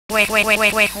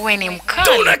We ni mkali.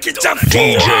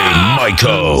 DJ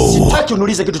Michael. Sitaki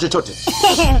uniulize kitu chochote.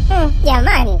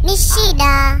 Jamani, ni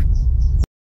shida.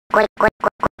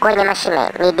 Kwenye mashine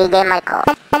ni DJ Michael.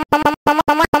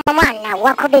 Mwana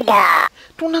wa kubida.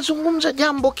 Tunazungumza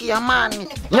jambo kiamani.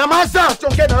 Nyamaza,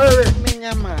 siongee na wewe. Mimi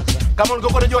nyamaza. Kama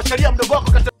ungekuwa unajua sheria mdogo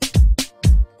wako kata.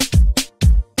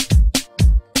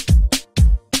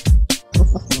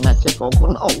 Nacheka huko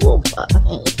naogopa.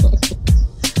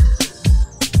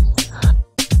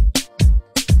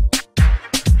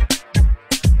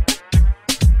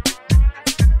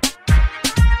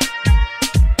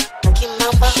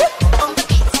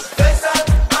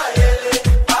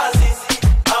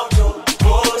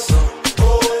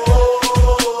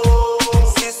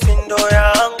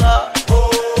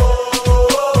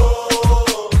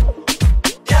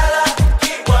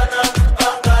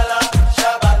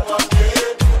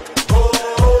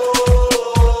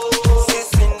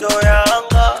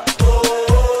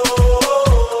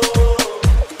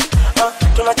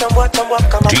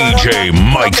 DJ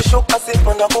Mike. Shuka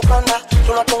sipanda kupanda,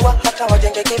 tunatungwa hata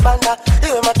wajenge kibanda.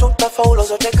 Iwe matuta faulo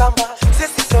zote kamba.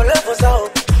 Sisi sio level zao.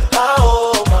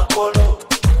 Hao makolo.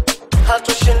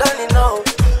 Hatushindani nao.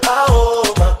 Hao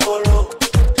makolo.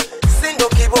 Sindo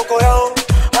kiboko yao.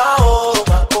 Hao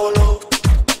makolo.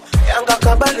 Yanga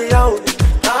kabali yao.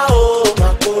 Hao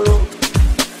makolo.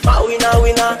 Mawina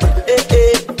wina,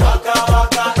 waka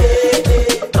waka,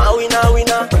 mawina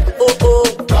wina, oh.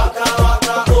 Waka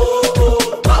waka,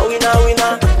 oh. Mawina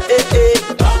wina,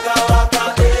 waka waka,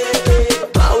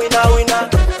 mawina wina,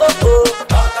 oh.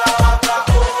 Waka waka,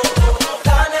 oh.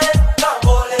 Kane,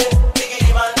 kambole,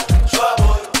 bigiriman,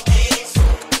 shwaboy, isu,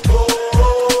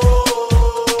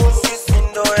 oh. Sisi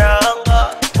ndo Yanga,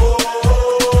 oh.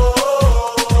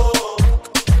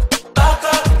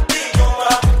 Baka, Binyuma,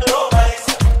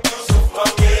 Lomaisa, Yusuf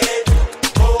Mangeto,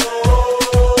 oh.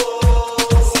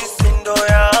 Sisi ndo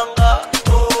Yanga,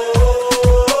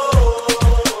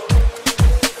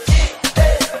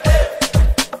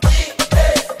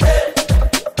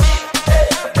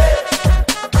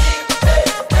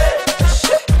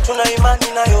 tuna imani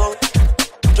nayo,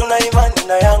 tuna imani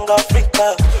na Yanga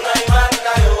Afrika, tuna imani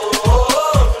nayo,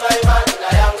 tuna imani na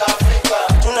Yanga Afrika,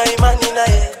 tuna imani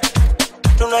naye,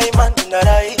 tuna imani na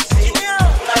rais,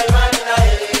 tuna imani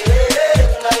naye,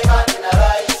 tuna imani na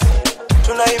rais,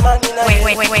 tuna imani naye,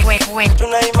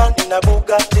 tuna imani na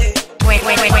Bugatti, We ni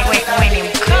mkali.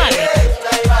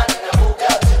 tuna imani na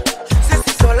Bugatti. Sisi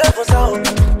sio level zao,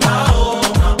 hao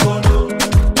makondo,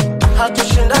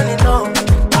 hatushindani nao.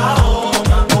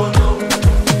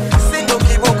 Sindo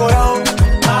kiboko yao.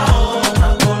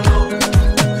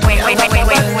 We ni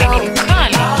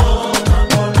mkali.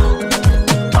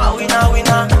 Mawina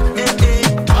wina,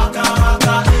 waka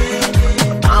waka,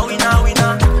 mawina wina,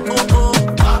 oh.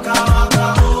 Waka waka,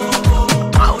 oh.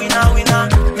 Mawina wina,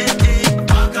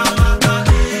 waka waka,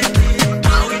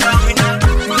 mawina wina,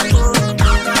 oh.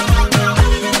 Waka waka,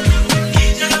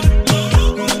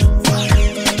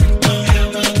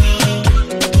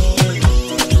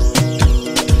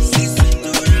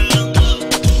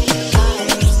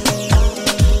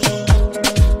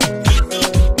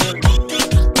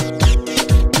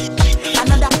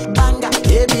 Another banger.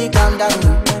 Baby, calm down,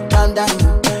 calm down.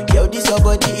 Yo, this your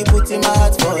body, it puts in my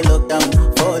heart for lockdown,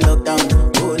 oh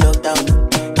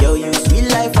lockdown. Yo, you sweet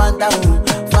life, phantom,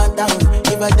 phantom.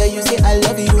 If I tell you say I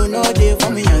love you, no day for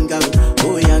me, yanga,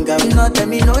 oh yanga. No tell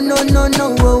me no, oh.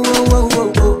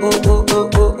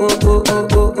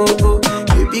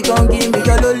 Baby, come give me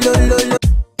your lo.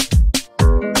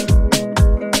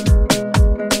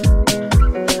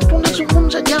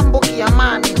 Tunazungumza jambo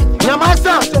kiamani.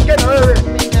 Nyamaza, siongee na wewe.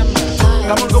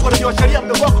 Kama ungekuwa unajua sheria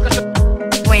mdogo wako kata.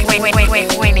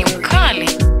 We ni mkali.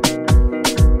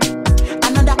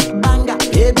 Another banger.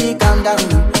 Baby, calm down.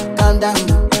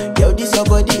 Yo, this your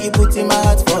body, it puts in my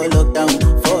heart for lockdown,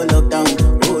 oh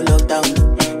lockdown.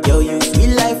 Yo, you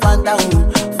sweet life, phantom.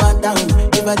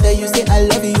 If I tell you say I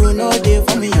love you, no day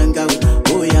for me, yanga,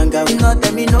 oh yanga. No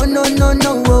tell me no, oh.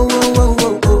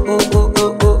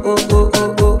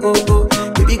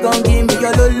 Baby, come give me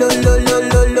your lo.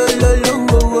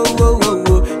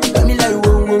 You got me like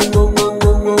whoa.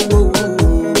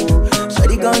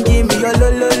 Shawty, come give me your lo.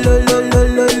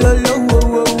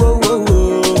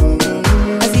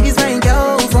 I see this fine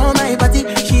girl from my party,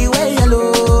 she wear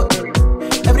yellow.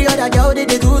 Every other girl they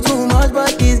do too much,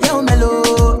 but this girl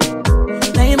mellow.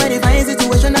 Now in my divine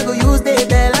situation, I go use the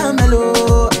bell and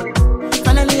mellow.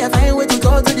 Finally I find way to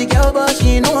talk to the girl, but she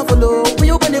ain't no one follow. When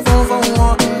you gonna phone for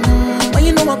one? When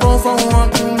you know I come for one?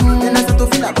 Then I start to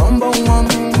feel like bum one.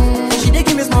 She dey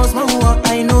give me small one.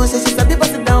 I know, say she's a bit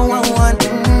busted down one.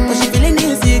 But she feeling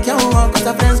insecure, cause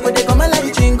her friends Put it on my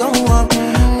light ring go on.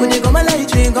 Put it on my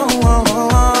light ring go on.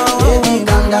 Baby,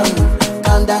 calm down,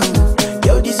 calm down.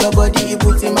 Yo, this your body, you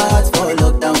put in my heart for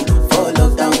lockdown, for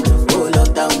lockdown, for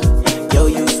lockdown. Yo,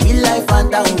 you sweet life,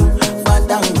 phantom,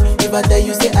 phantom. If I tell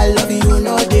you say I love you,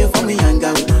 no day for me,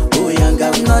 yanga, oh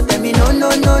yanga. No tell me no, no,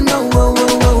 no, no, oh,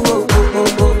 oh, oh, oh, oh,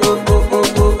 oh, oh, oh,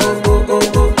 oh, oh, oh,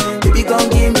 oh, oh. Baby, come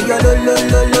give me your lo, lo,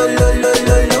 lo, lo, lo, lo,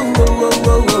 lo, lo, oh, oh,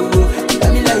 oh, oh, oh. You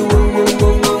got me like whoa, whoa,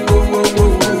 whoa, whoa, whoa,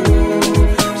 whoa, whoa.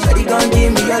 Shawty, come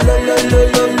give me your lo, lo, lo,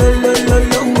 lo, lo, lo,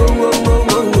 lo, oh, oh,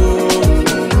 oh,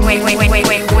 oh.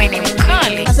 When him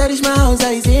calling. As I reach my house,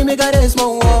 I see me got a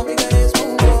small walk.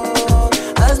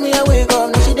 As me I wake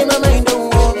up, now she did my mind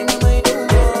don't walk.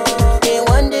 Then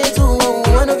one day two,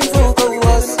 one of you folk go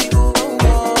us.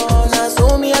 Now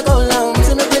so me I go down,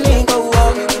 see me feeling go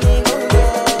up.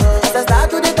 As I start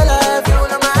to tell her, feel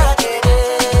on my heart it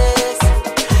is.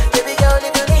 Baby girl,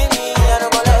 if you leave me, I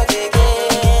don't go love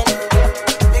again.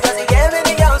 Because you gave me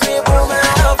the girls, we put my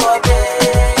heart for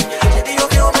pain. Baby, you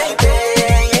feel my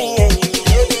pain.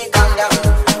 Baby, calm down,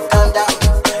 calm down.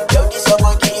 Yo, this your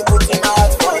body, put in my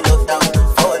heart for lockdown,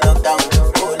 for lockdown,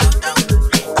 for lockdown.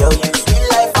 Yo, you sweet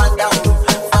life, phantom,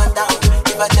 phantom.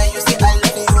 If I tell you say I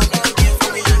love you, no give for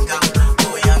me yanga,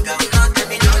 oh yanga. No tell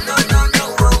me no, no, no, no,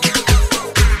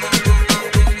 oh.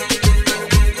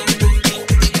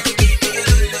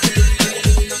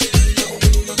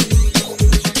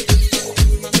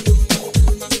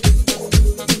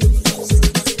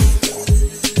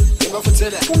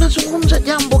 Tunazungumza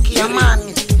jambo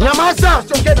kiamani. Nyamaza,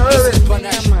 siongee na wewe.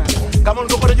 Kama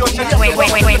ungekuwa unajua sheria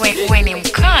When him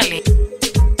calling.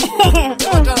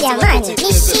 Jamani,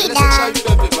 ni shida.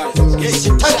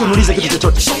 sitaki uniulize kitu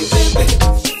chochote.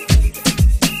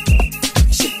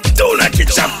 Dola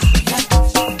ketchup.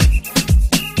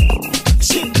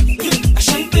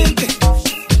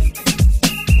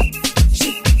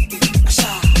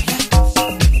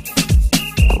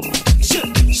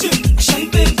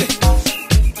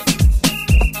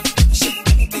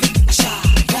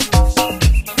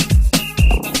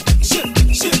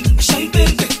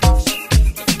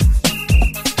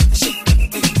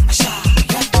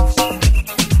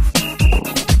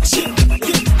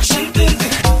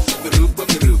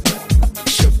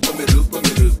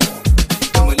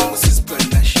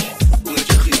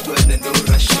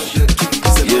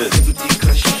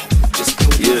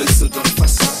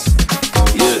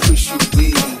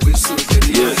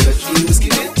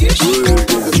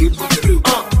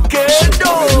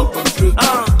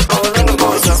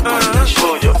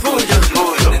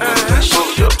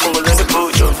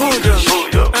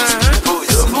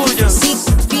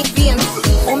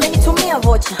 Umenitumia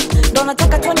vocha, ndo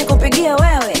nataka tu nikupigie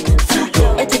wewe.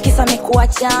 Eti kisa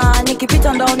nikuacha,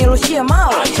 nikipita ndo unirushie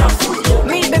mawe.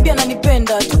 Mi baby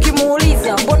ananipenda,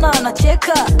 tukimuuliza mbona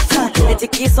anacheka. Eti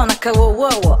kisa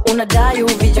nakawowowa, unadai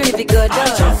uvijui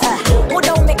vigodoro.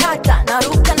 Muda umekata,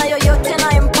 naruka na yoyote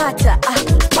nayempata.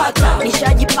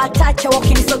 Nishajipata, cha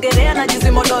wakinisogelea na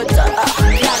jizimodota.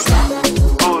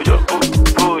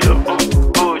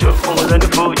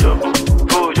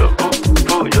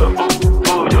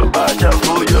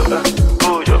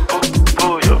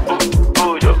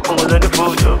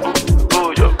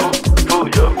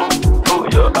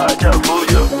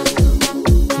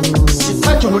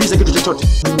 Sitaki uniulize kitu chochote.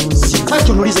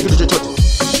 Sitaki uniulize kitu chochote.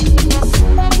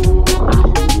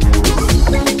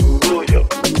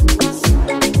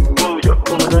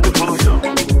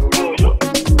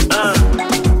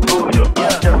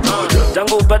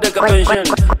 Tangu upate ka pension,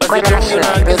 basi tungi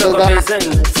unaagiza kwa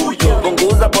pesen.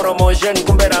 Punguza promotion,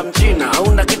 kumbe na mchina,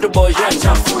 hauna kitu boshen.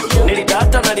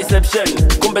 Nilidata na reception,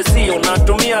 kumbe sio,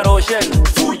 natumia roshen.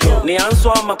 Ni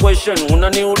answer ama question,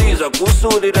 unaniuliza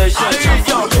kuhusu relation.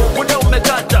 Muda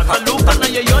umekata, kaluka na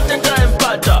yeyote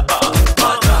nitayempata.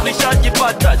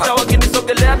 Nishajipata, cha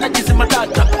wakinisogelea na jizima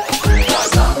data.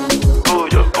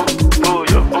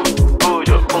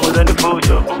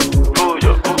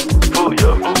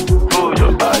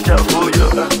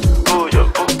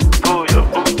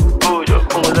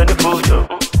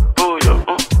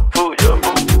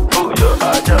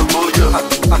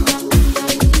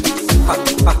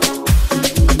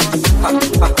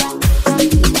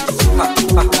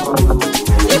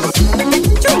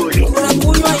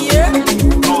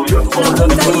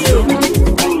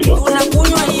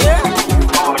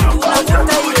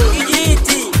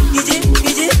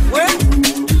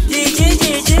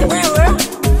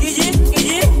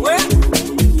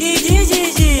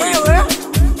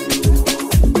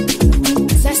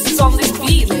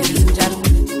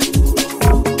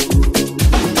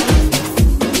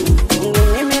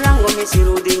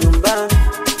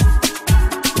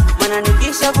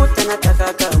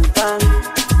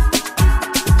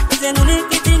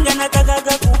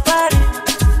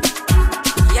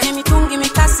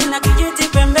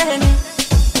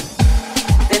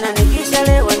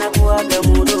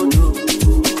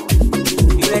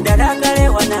 warakale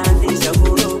wanaanzisha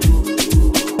vurugu.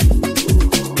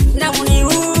 Na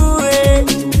mniue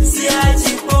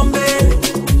siachi pombe,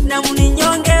 na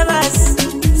mninyonge basi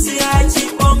siachi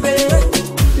pombe,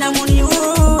 na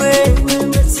mniue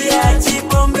siachi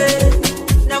pombe,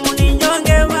 na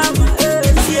mninyonge mama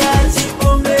siachi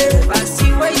pombe.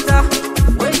 Basi waita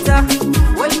waita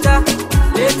waita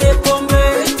lete pombe,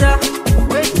 waita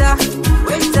waita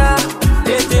waita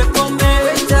lete pombe,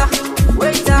 waita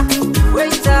waita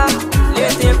waita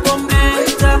lete pombe,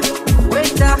 waita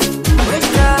waita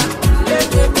waita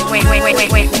lete pombe.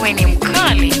 Wewe ni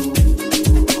mkali.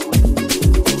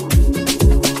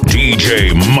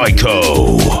 DJ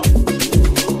Michael.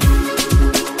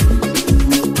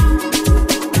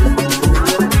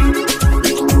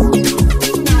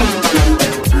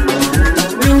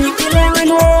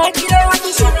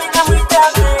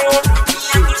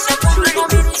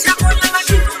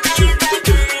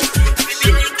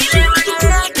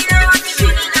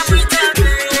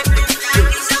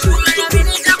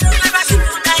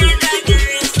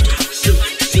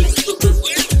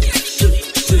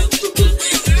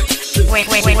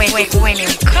 Wewe ni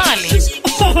mkali.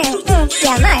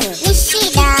 Jamani, ni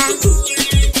shida.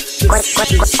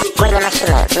 Kwenye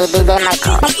mashine ni DJ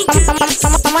Michael.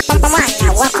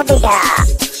 Mwana wa kubida.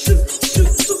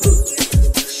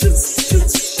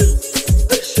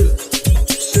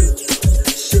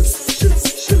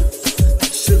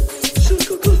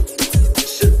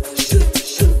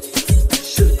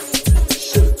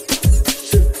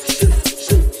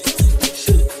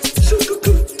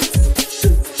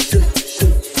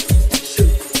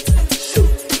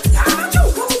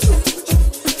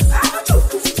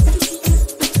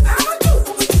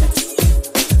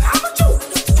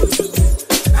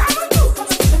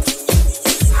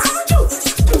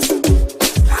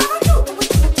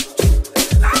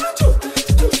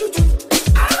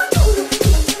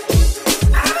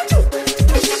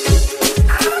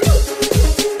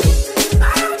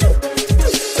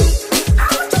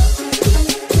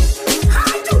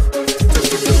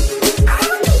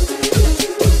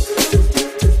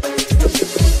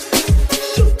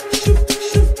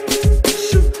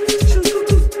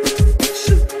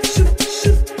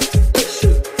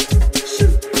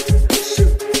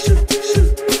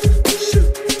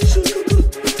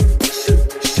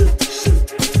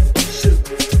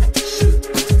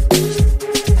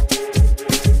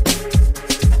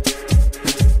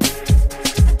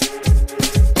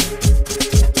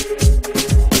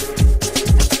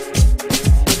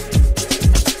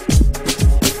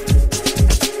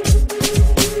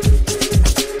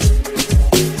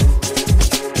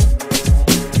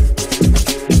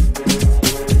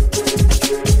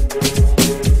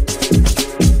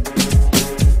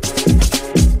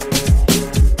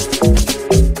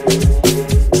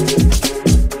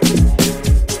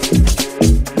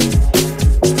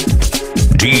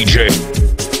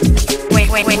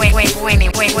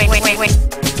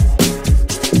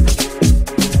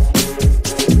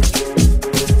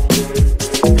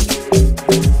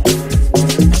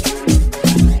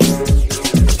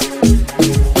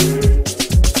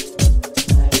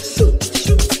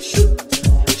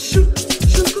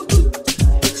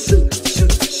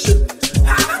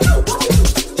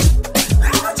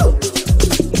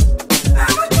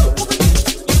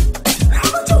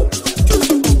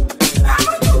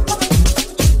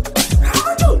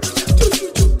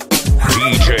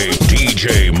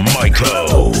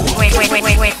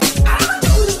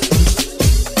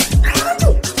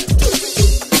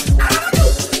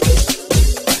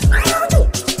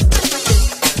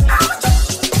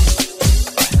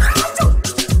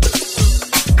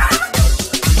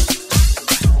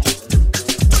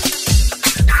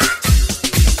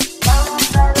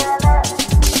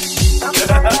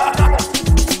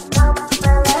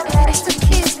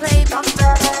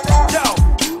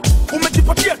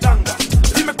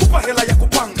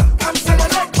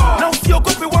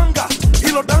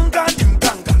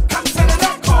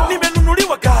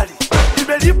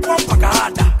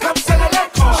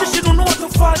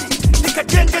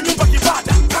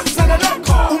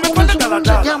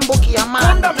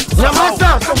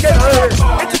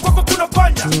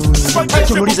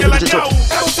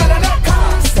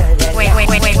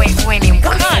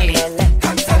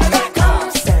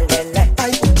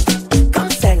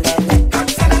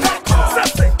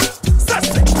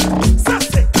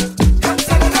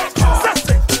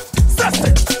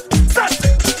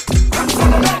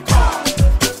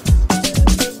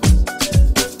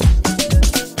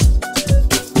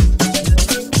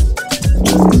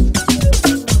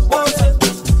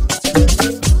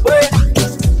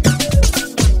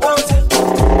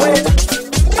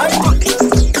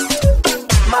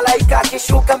 malaika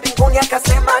akishuka mbinguni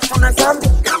akasema tuna dhambi.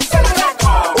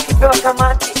 Ukipewa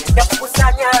kamati ya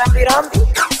kukusanya rambirambi,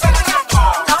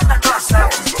 naona nasa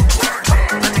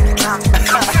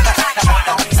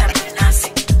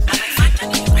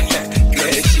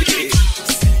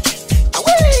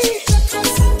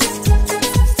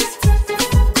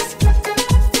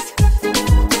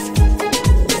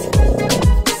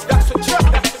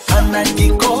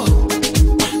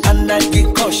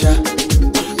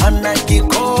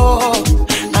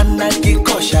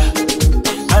anajikosha,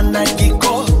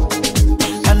 anajikosha,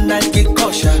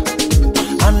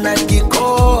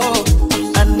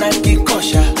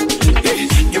 anajikosha.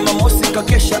 Jumamosi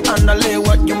kakesha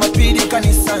analewa, Jumapili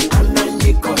kanisani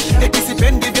anajikosha.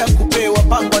 Sipendi vya kupewa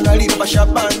pango analipa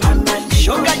Shabani.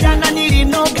 Shoga jana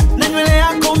nilinoga na nywele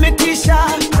yako umetisha,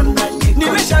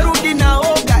 nimesharudi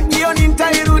naoga jioni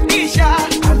nitairudisha.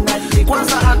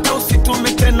 Kwanza hata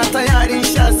usitume tena tayari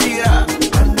nishazira.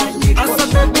 Asa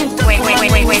baby nitakuwa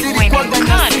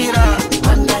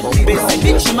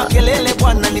makelele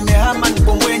bwana nimehama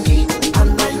nipo mwengi.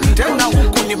 Tena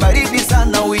huku ni baridi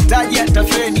sana uhitaji hata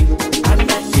feni.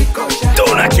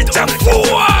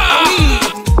 Tunakitafua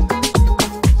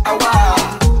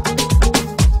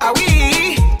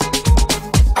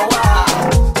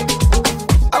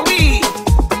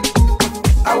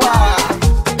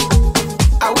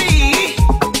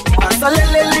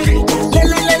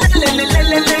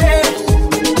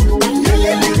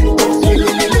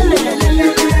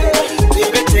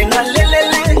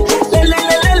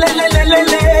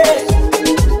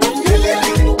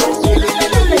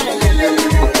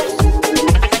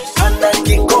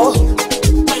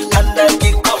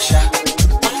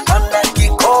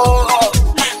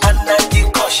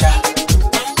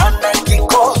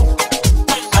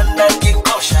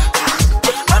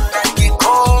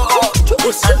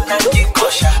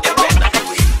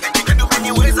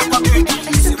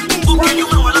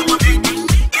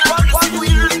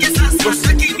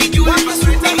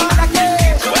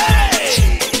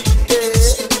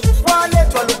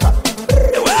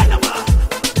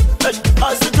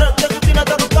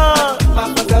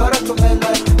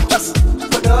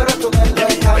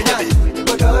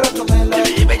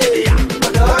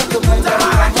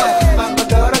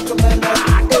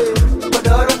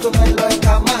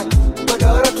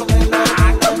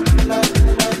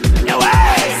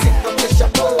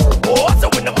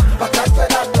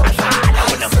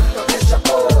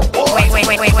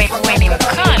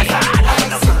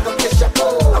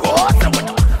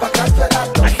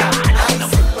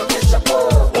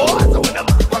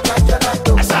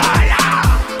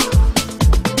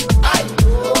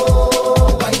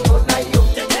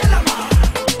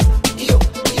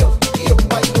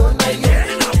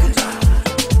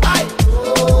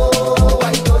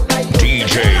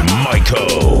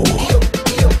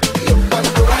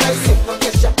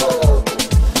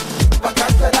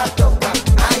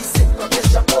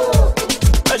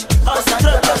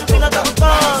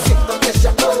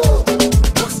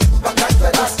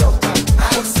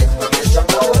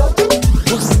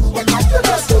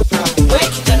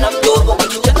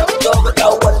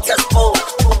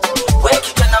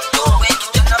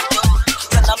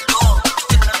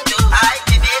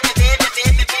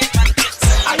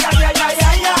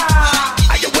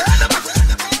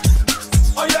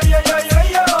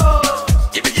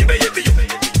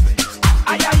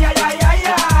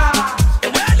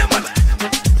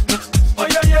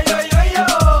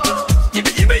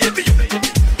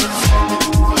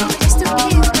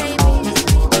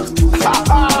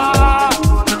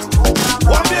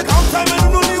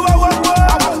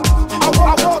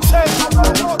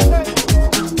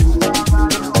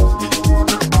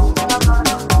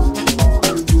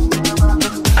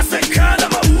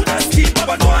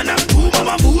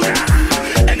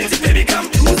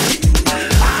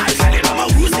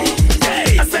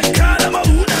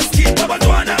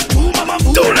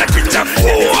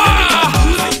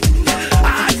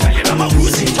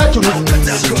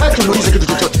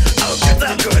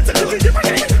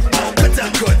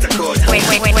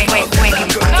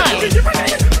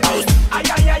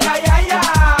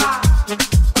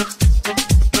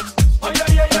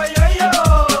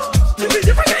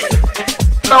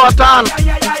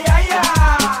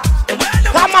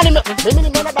Mimi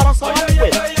nimeona darasa langu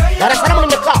kweli. Darasa langu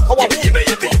nimekaa kwa wapi?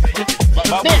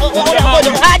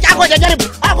 Ngoja jaribu.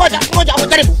 Ngoja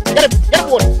jaribu. Jaribu.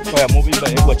 Oya movie ba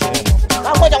hebu achana.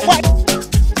 Ngoja.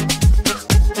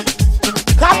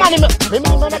 Kama mimi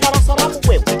nimeona darasa langu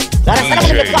kweli. Darasa langu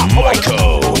nimekaa kwa wapi?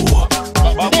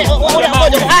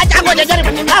 Ngoja jaribu.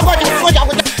 Ngoja.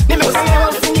 Nimesema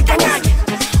usinikanyage.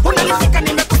 Unanifika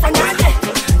nimekufanyaje?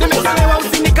 Nimesema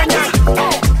usinikanyage.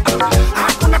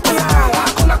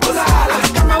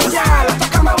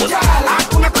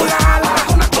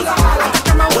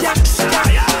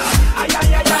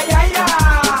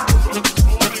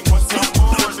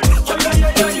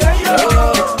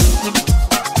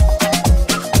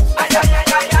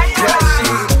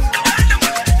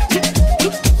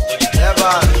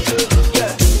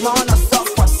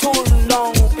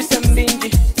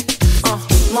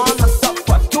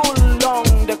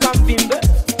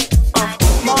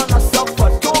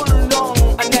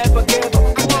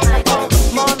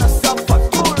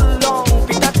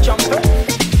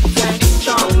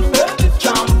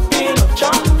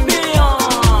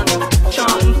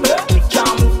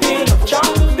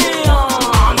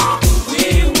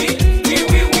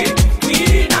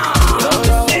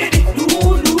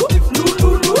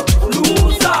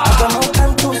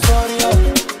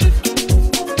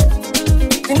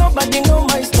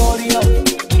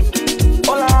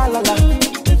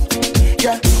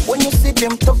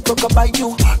 talk about you,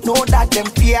 know that them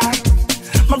fear.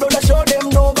 My brother show them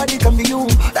nobody can be you,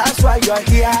 that's why you're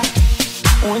here.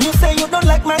 When you say you don't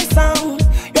like my sound,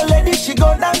 your lady she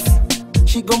go dance,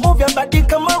 she go move your body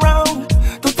come around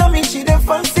to tell me she dey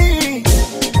fancy.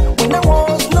 When there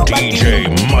was nobody,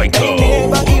 DJ Michael. I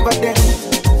never give a damn.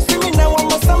 See me now I'm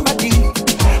a somebody.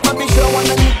 My bitch don't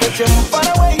wanna meet the gym far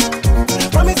away.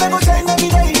 Promise I go shine every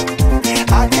day.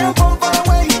 I can't come far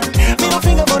away. Me no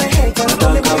finger for the head, just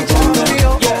don't let me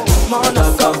down. Yeah, man, I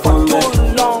suck for too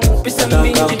long. Piss and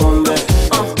mingy.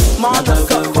 Man, I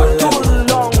suck for too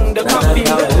long. The coffee.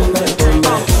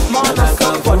 Man, I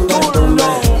suck for too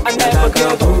long. I never give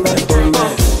up.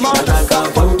 Man, I suck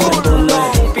for too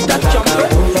long. Pick that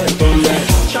jump.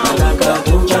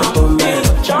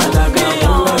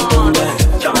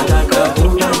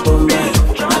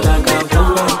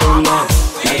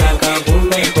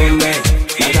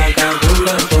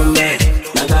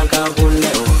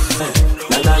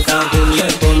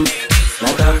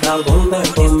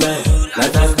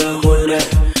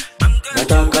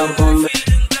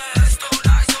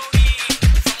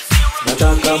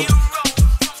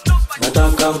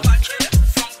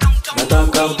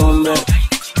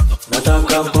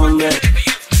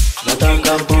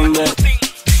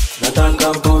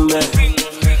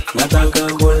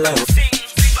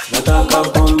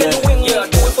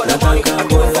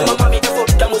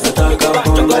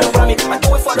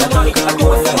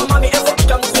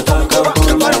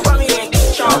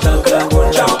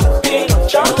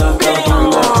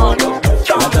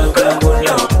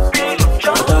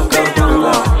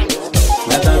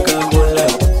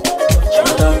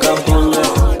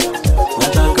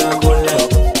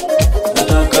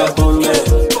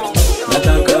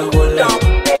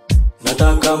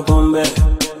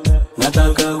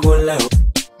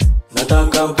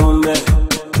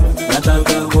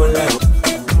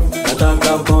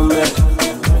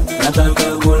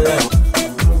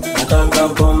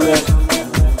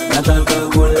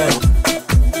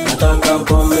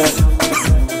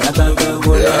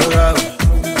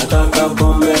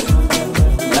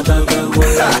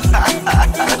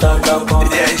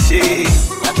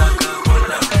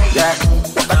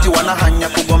 Wakati wanahanya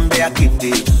kugombea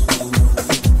kiti,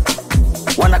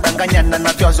 wanadanganyana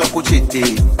na vyazo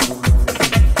kuchiti.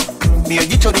 Mio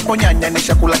jicho liponyanya ni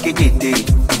shakula kijiti,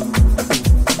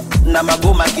 na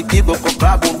magoma kipigo kwa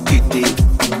klabu mkiti.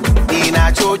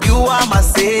 Ninachojua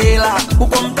masela,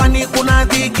 huko mtani kuna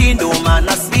dhiki, ndo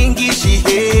maana singishi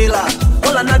hela.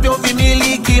 Wala navyo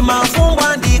vimiliki mafumbo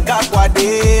andika kwa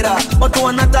dera. Watu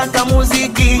wanataka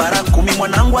muziki, mara 10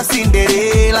 mwanangu wa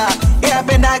Cinderella. Ea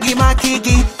pendagi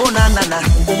makiki, onanana,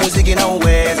 umuziki na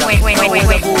uweza.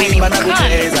 Naweza kuimba na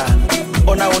kucheza,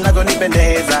 ona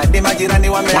unavyonipendeza. Di majirani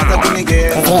wameanza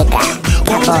kunigeza.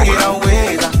 Umuziki na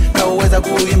uweza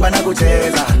kuimba na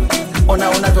kucheza, ona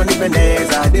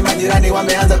unavyonipendeza. Di majirani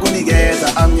wameanza kunigeza.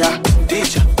 I'm ya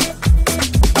teacher,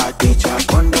 a teacher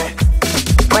konde.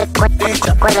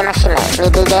 Kwenye mashine ni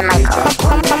DJ Michael.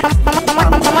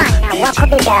 Mwana wa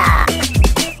kubida.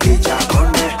 Teacher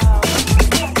konde.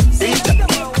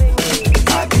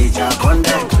 Teacher konde.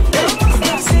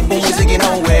 Umuziki na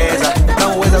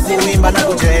uweza kuimba na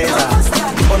kucheza,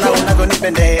 ona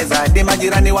unavyonipendeza. Di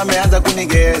majirani wameanza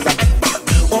kunigeza.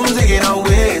 Umuziki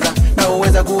na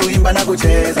uweza kuimba na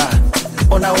kucheza,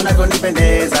 ona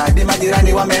unavyonipendeza. Di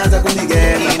majirani wameanza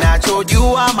kunigeza.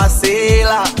 Ninachojua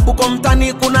masela, huko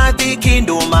mtani kuna dhiki,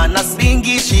 ndo maana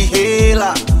singishi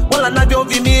hela. Wala navyo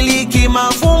vimiliki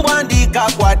mafumbo andika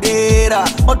kwa dera.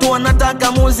 Watu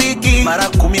wanataka muziki, mara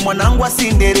 10 mwanangu wa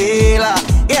Cinderella.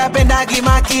 Ea pendagi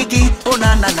makiki,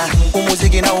 onanana,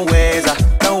 umuziki na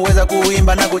uweza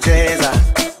kuimba na kucheza,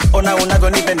 ona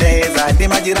unavyonipendeza. Di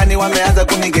majirani wameanza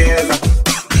kunigeza.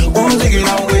 Umuziki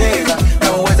na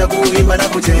uweza kuimba na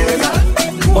kucheza,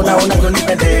 ona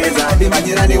unavyonipendeza. Di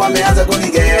majirani wameanza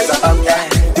kunigeza.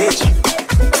 Teacher,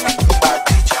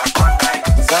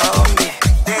 zombie,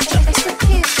 teacher.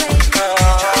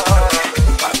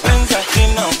 Mapenzi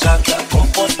kina utaka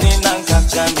komposti na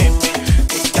ngacha mimi,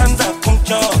 nikianza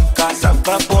kumchoka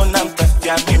sababu na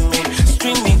mpya mimi.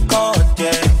 Stringi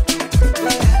kote,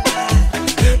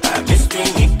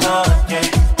 stringi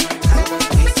kote.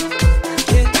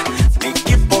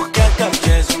 Nikipokea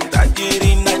mchezo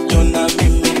tajiri na jona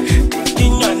mimi,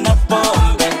 nikinywa na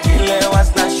pombe kilewa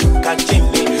na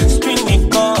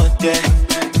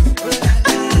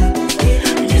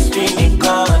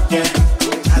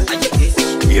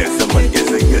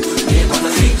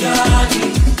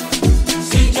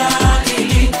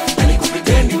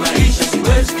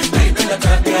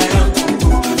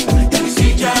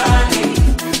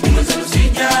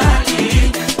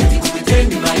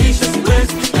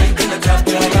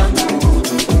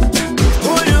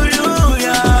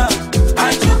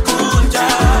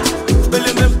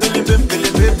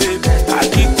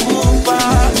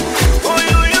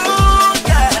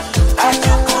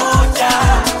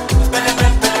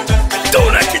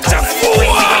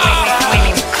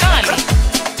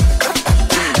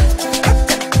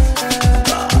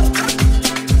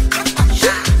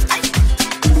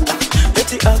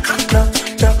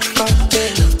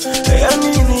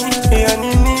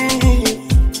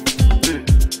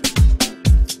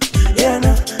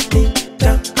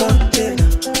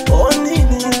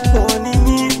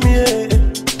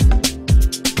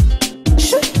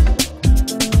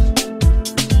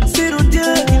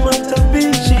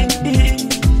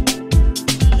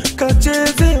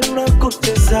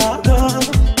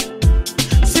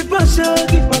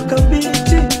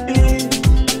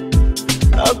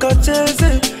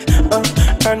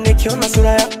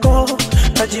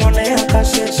niondole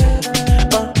kasheshe.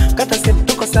 Kata simu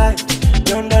tuko side,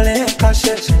 niondole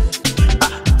kasheshe.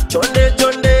 Chonde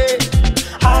chonde,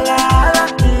 hala hala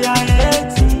pia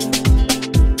eti.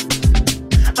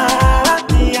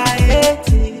 Pia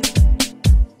eti.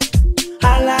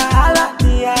 Hala hala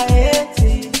pia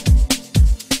eti.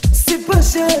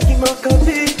 Sipashe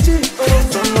kimakabiti.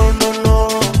 No no no no.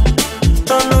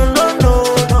 No no no no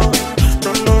no.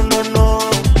 No no no no.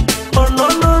 Oh no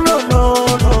no no no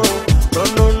no. No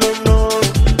no no no.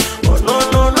 Oh no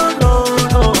no no no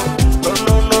no. No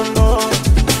no no no.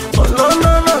 Oh no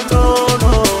no no no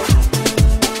no.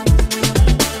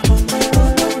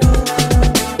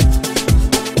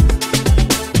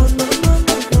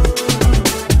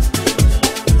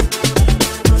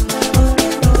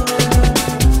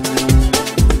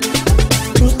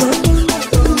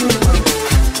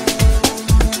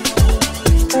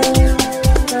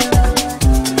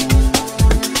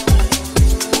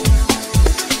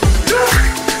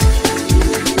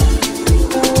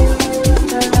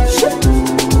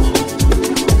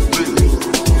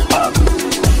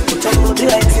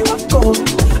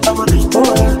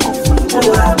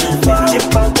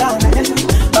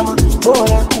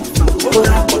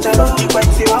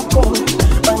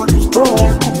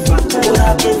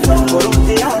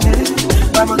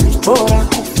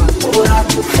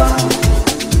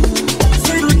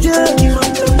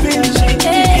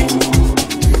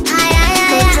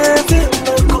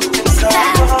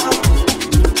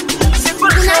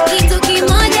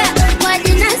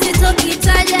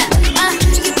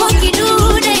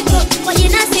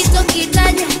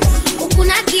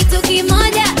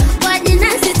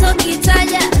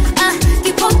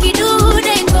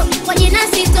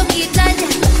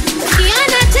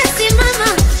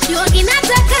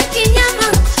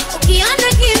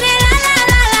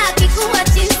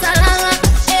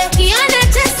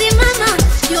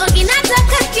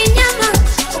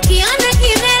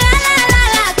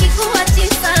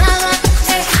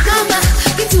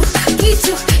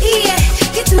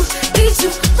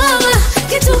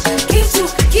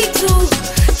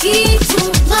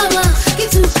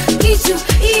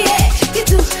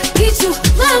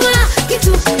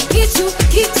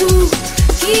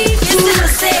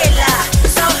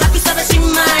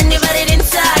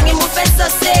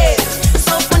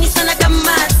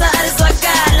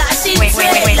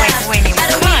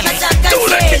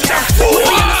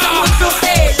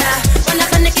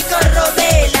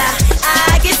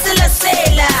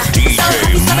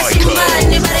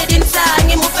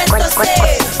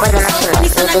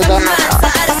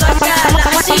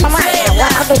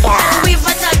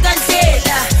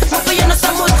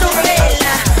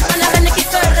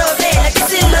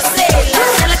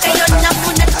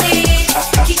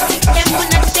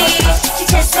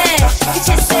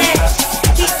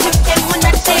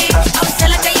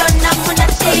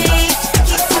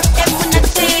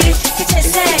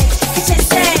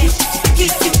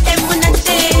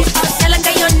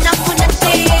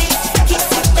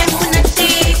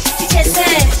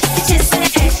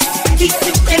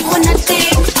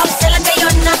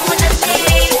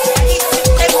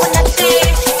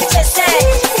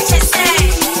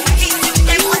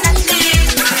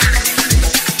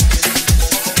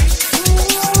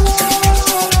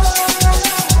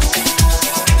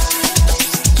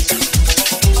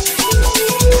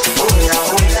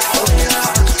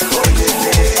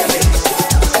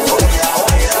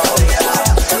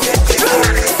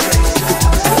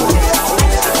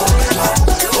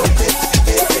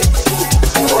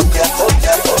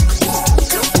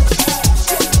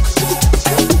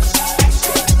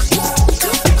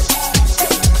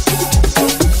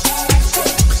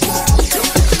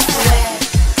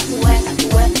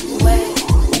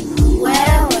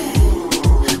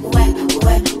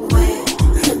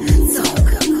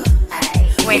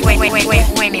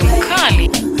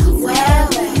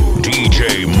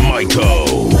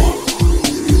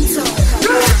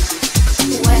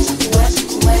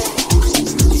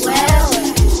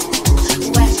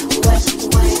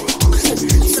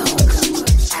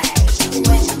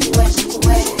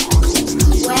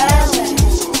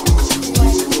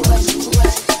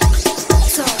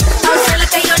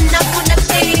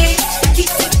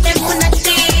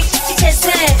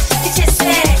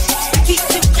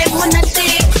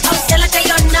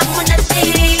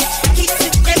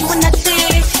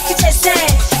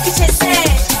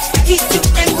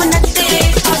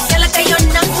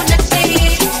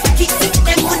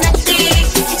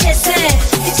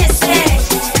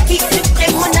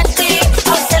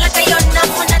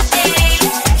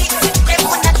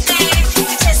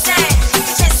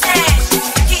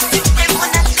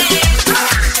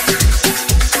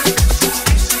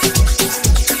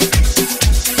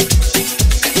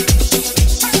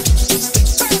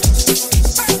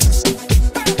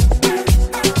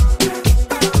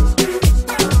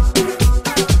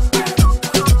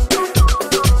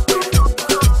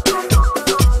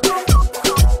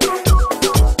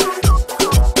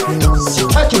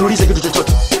 usiniulize kitu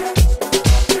chochote.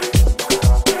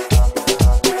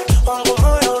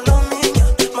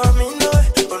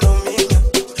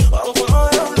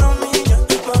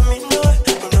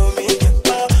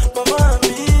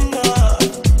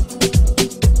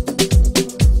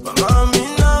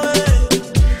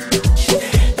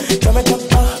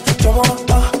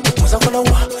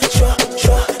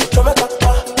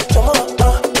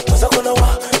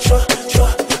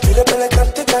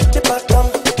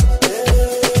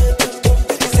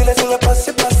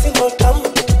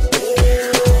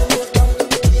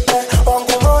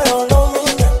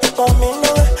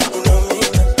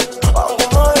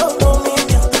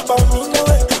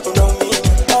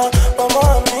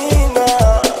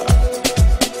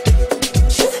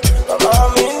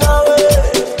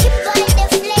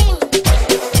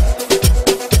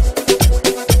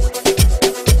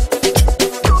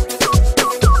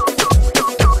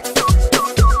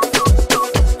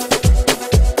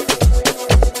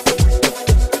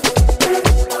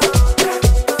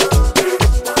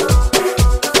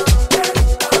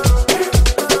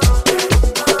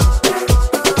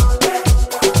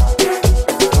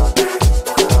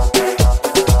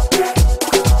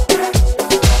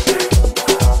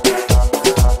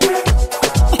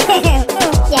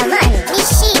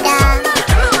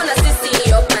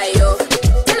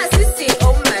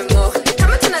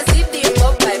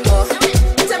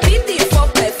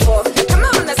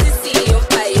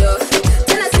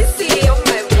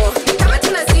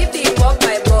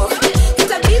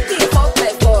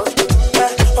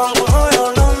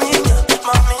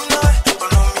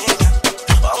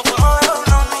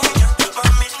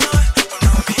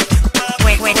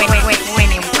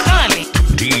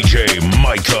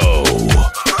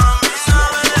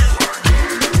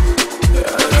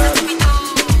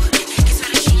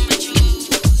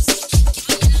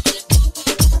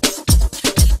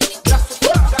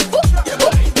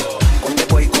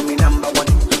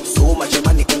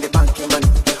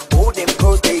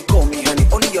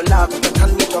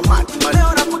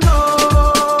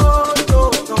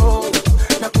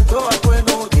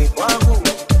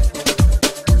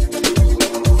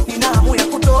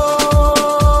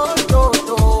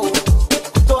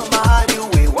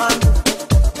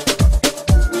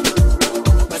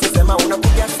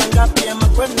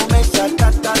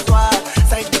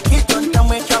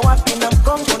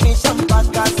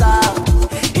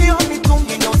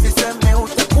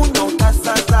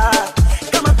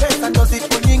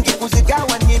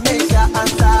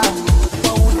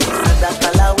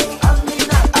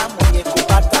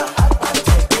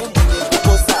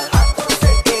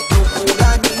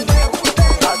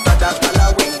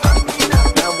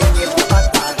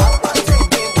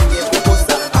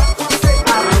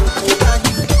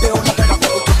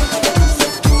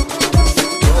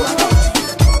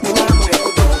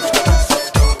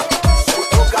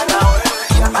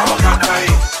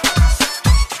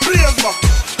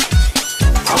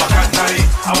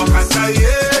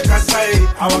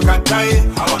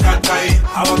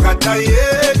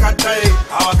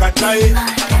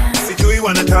 Sijui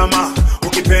wanatama,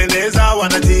 ukipendeza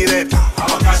wanajireta.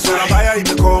 Sura mbaya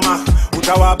imekoma,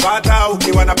 utawapata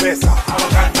ukiwa na pesa.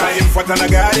 Mfuata na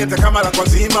gari hata kama la kwa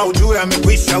zima, ujue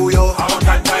amekwisha huyo.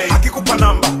 Akikupa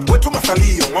namba, wetu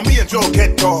masalio, mwambie njoo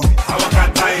ghetto.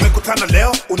 Umekutana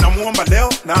leo, unamuomba leo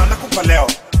na anakupa leo.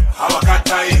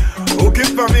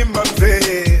 Ukimpa mimba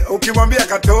mzee, ukimwambia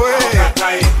katoe.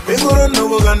 Bigoro no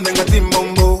bugande ngati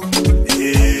mbombo.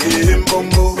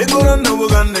 Mbombo. Bigoro no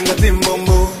bugande ngati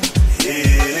mbombo.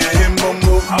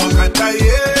 Mbombo. Hawakatai,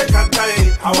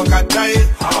 katai. Hawakatai,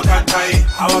 hawakatai.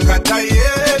 Hawakatai,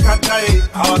 katai.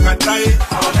 Hawakatai,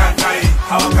 hawakatai.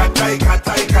 Hawakatai,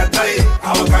 katai, katai.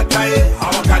 Hawakatai,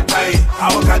 hawakatai.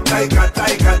 Hawakatai,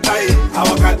 katai, katai.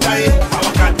 Hawakatai,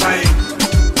 hawakatai.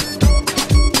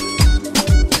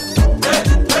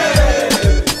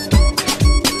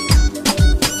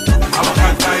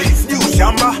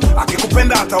 Shamba,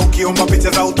 akikupenda hata ukiomba picha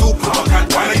za utupu.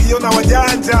 Wanajiona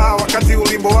wajanja wakati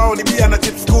ulimbo wao ni bia na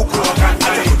chips kuku.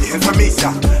 Acha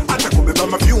kujihesamisha, acha kubeba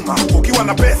mavyuma ukiwa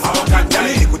na pesa.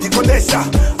 Yani kujikondesha,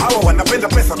 hawa wanapenda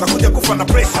pesa, utakuja kufa na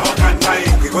pressure.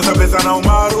 Ukikosa pesa na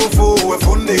umaarufu, uwe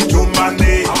fundi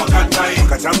chumbani.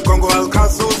 Kacha mkongo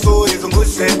alkasusu,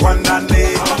 izungushe kwa ndani.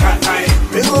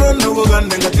 Bigoro na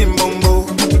bugande ngati mbombo.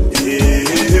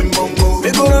 Mbombo.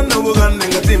 Bigoro na bugande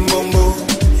ngati mbombo.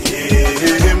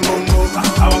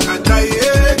 Hawakatai,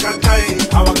 katai.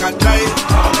 Hawakatai,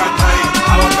 hawakatai.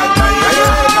 Hawakatai,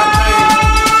 katai.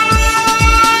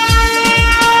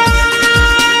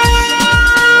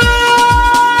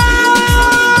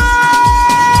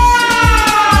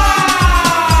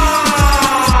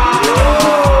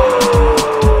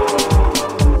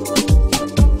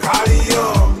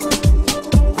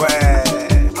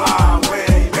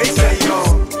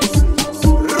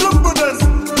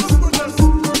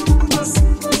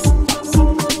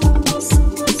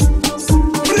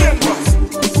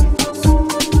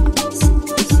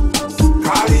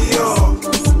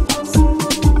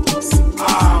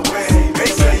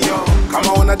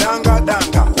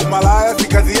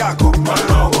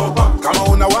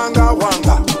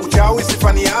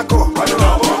 fani yako?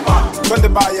 Twende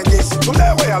baya jeshi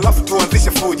tulewe alafu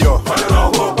tuanzishe fujo.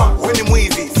 Wewe ni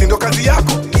mwizi, si ndo kazi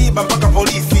yako? Iba mpaka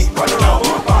polisi.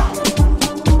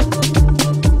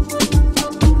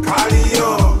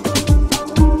 Kalio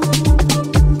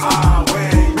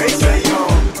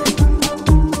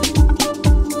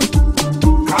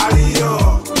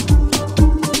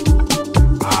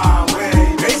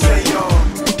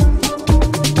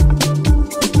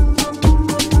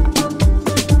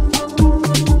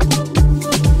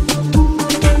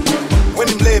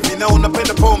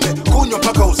unapenda pombe, kunywa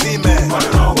mpaka uzime.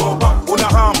 Una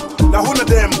hamu na huna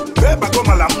demu, beba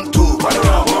goma la mtu.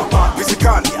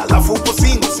 Visikali, alafu upo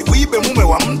singo, siwibe mume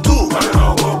wa mtu.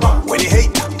 Weni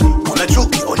hater, una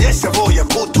chuki, onyesha roho ya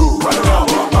kutu.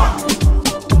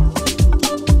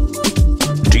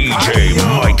 DJ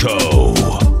Michael.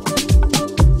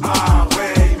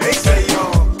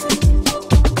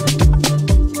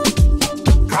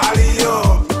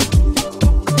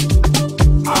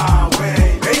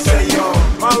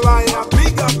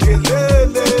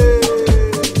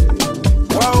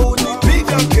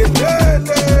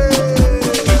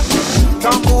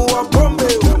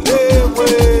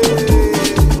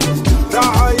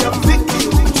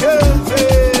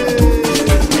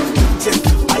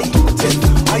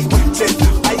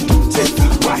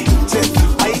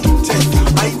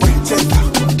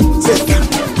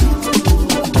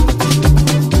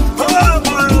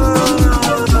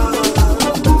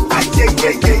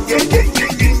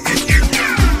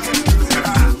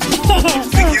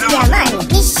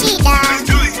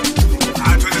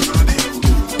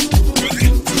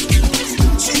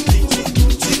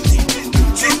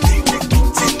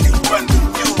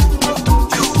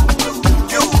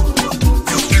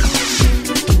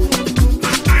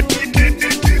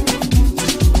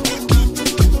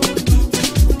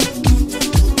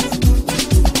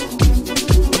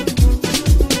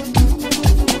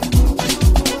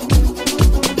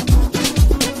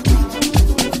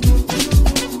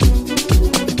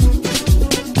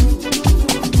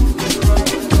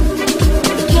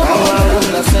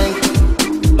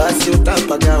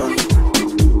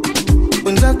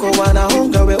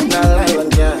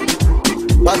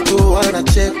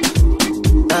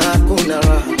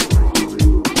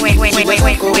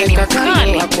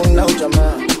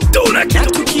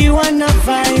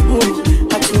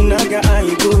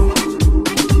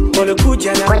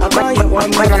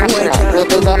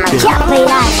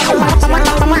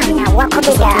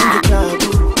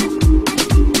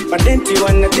 Madenti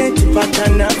wanadenti paka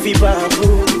na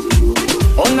vibabu.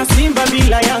 Ona simba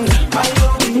bila yanga,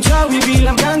 mchawi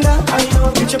bila mganga,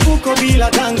 mchepuko bila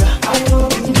ganga,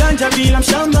 mjanja bila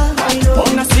mshamba.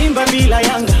 Ona simba bila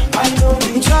yanga,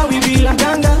 mchawi bila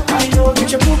mganga,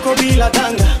 mchepuko bila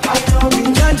ganga,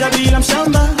 mjanja bila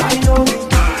mshamba.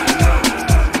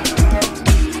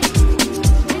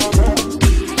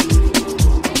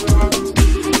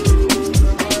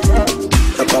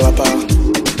 Kapalapa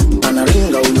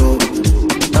anaringa uyo,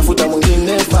 tafuta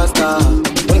mwingine faster.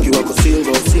 Wengi wako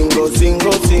single, single,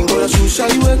 single, single. Ya shusha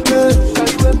iweke,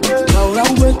 laura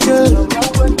uweke,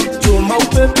 chuma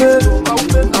upepe,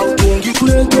 au kungi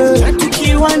kuleke.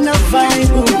 Tukiwa na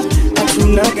vibe,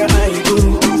 hatunaga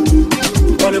aibu.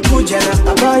 Walikuja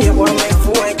na abaya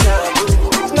wamefueka,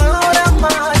 naona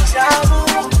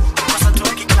maajabu. Sasa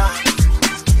tukika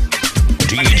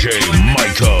DJ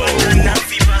Michael.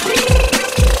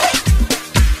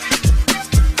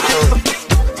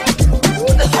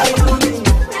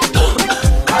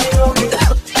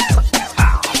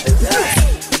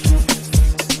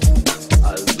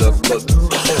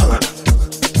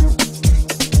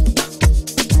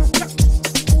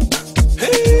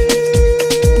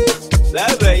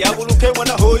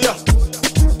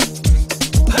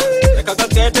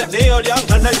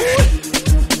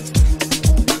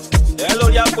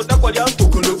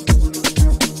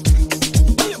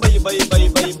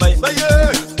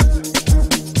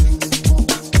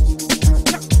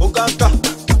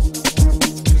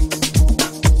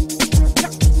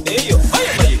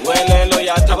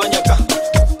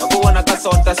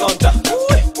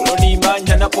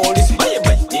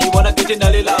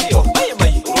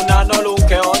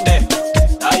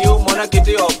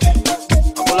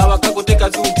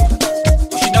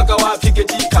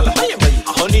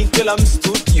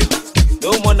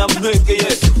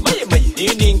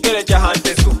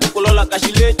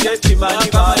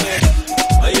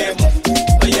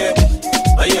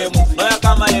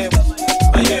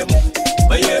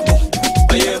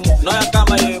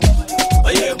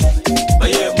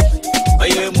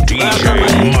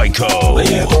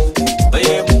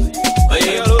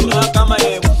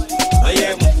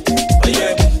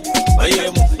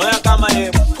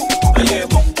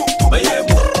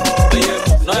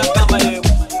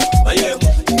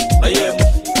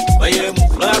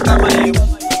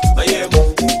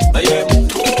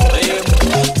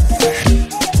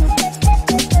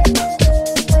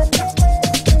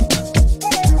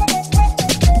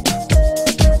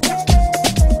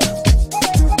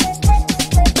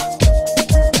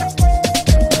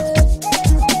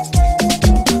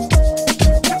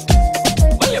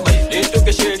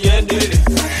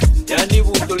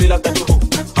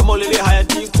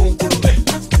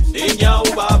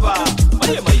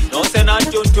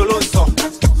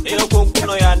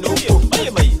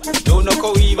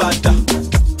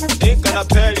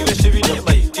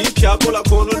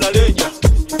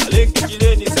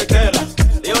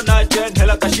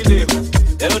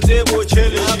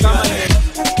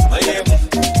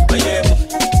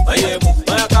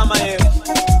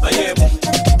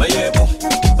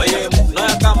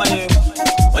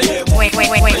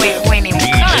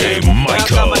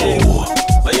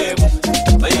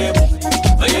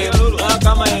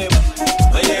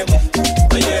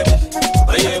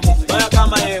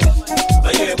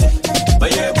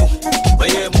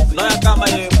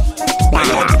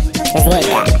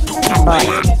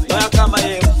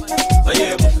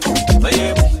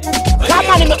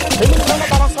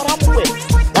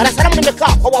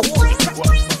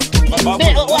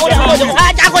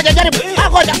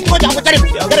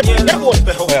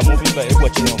 Ngoja muvimba hebu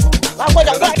achini.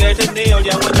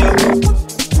 Ngoja